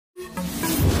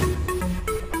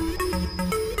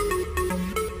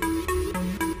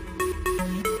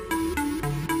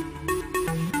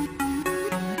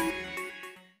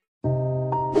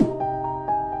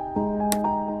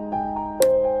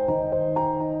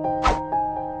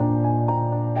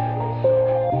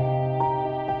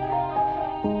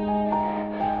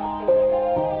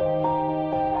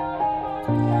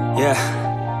Yeah.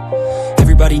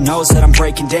 Everybody knows that I'm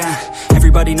breaking down.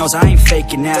 Everybody knows I ain't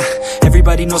faking now.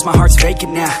 Everybody knows my heart's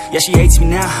vacant now. Yeah, she hates me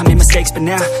now, I made mistakes, but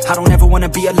now I don't ever wanna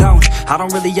be alone. I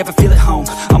don't really ever feel at home.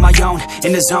 On my own,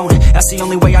 in the zone, that's the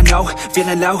only way I know.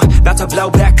 Feeling low, about to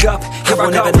blow back up. Here I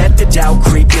won't ever let the doubt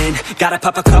creep in. Gotta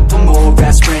pop a couple more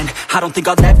aspirin. I don't think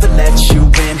I'll ever let you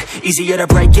in. Easier to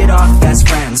break it off best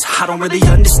friends. I don't really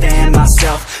understand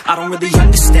myself. I don't really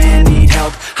understand, need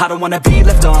help. I don't wanna be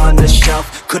left on the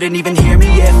shelf. Couldn't even hear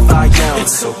me if I yelled.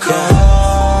 It's so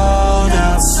cold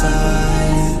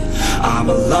outside, I'm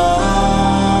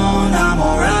alone, I'm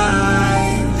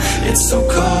alright. It's so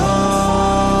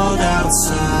cold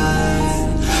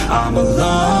outside, I'm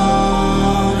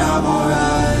alone, I'm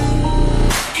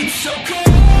alright. It's so cold.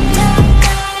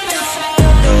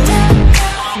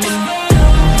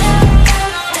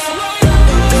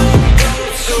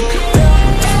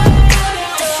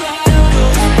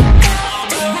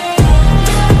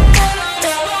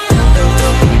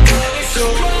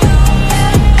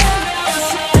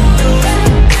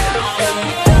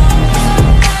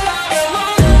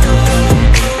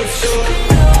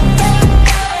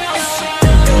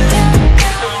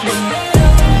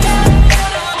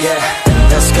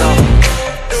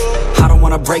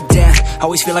 Break down,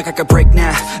 always feel like I could break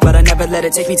now, but I never let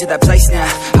it take me to that place now.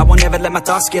 I won't ever let my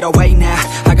thoughts get away now.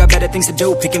 I got better things to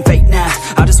do, picking fate now.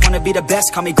 I just wanna be the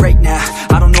best, call me great now.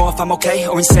 I don't know if I'm okay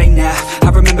or insane now.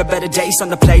 I remember better days on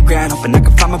the playground, hoping I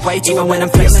can find my way to even when I'm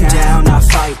feeling down, I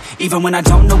fight. Even when I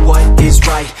don't know what is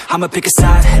right, I'ma pick a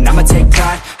side and I'ma take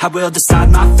pride. I will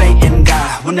decide my fate and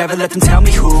I will never let them tell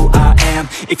me who I am.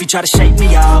 If you try to shake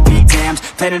me, I'll be damned.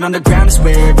 Planet on the ground is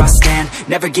where I stand.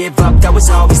 Never give up, that was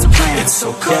always the plan. It's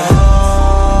so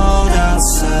cold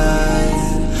outside,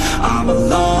 I'm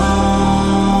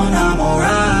alone, I'm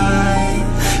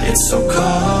alright. It's so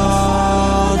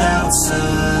cold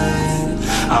outside,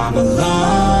 I'm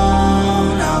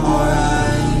alone, I'm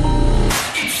alright.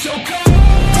 It's so cold.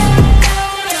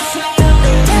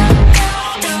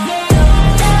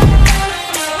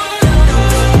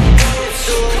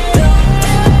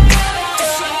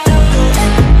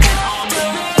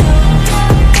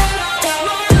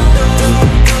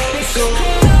 So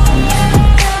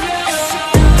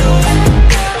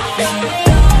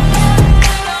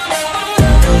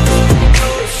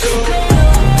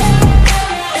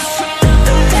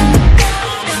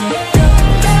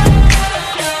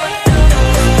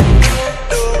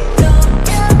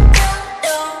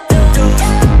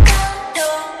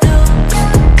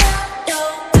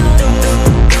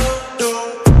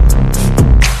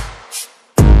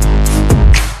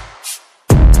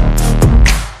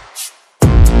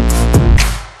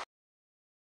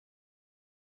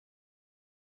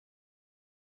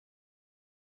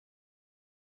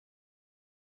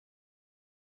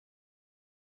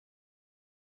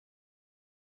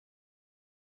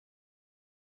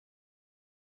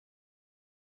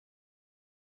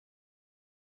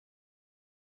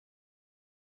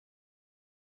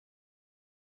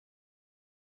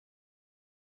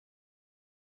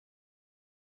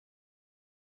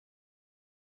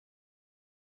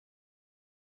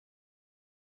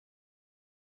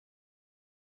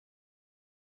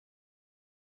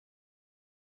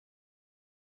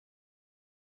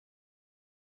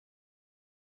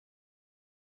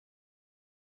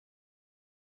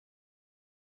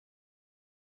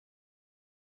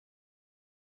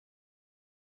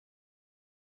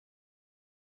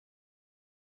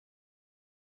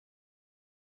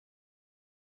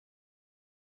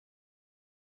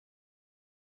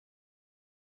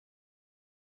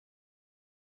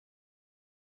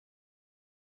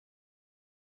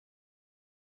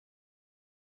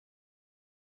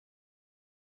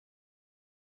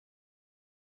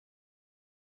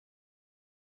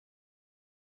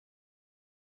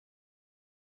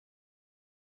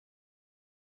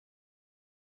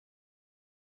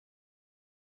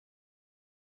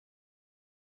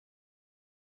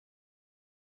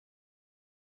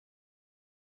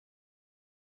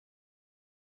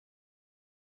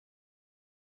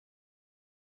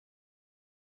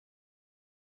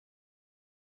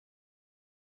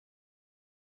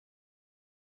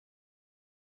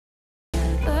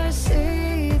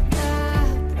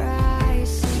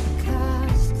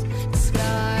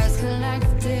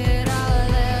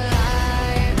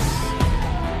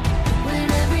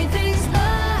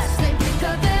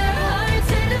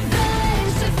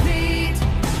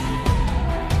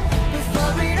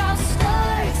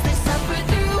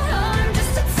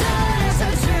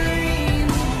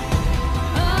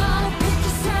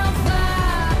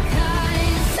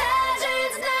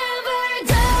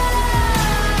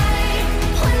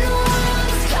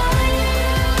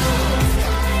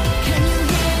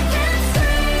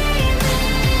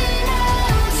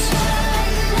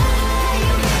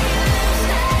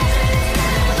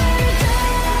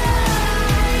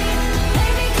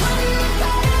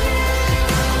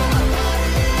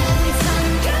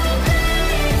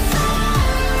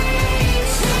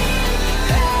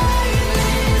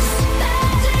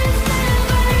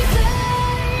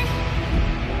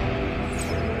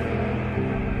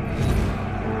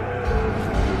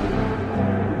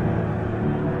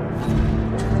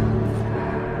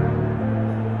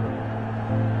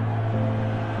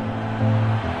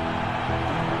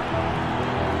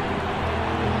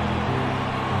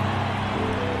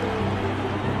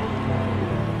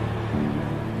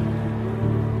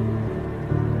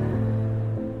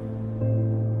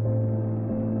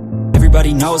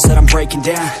Everybody knows that I'm breaking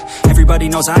down. Everybody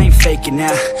knows I ain't faking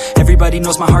now. Everybody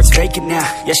knows my heart's vacant now.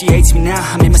 Yeah, she hates me now,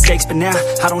 I made mistakes but now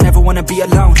I don't ever wanna be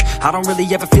alone. I don't really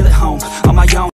ever feel at home on my own.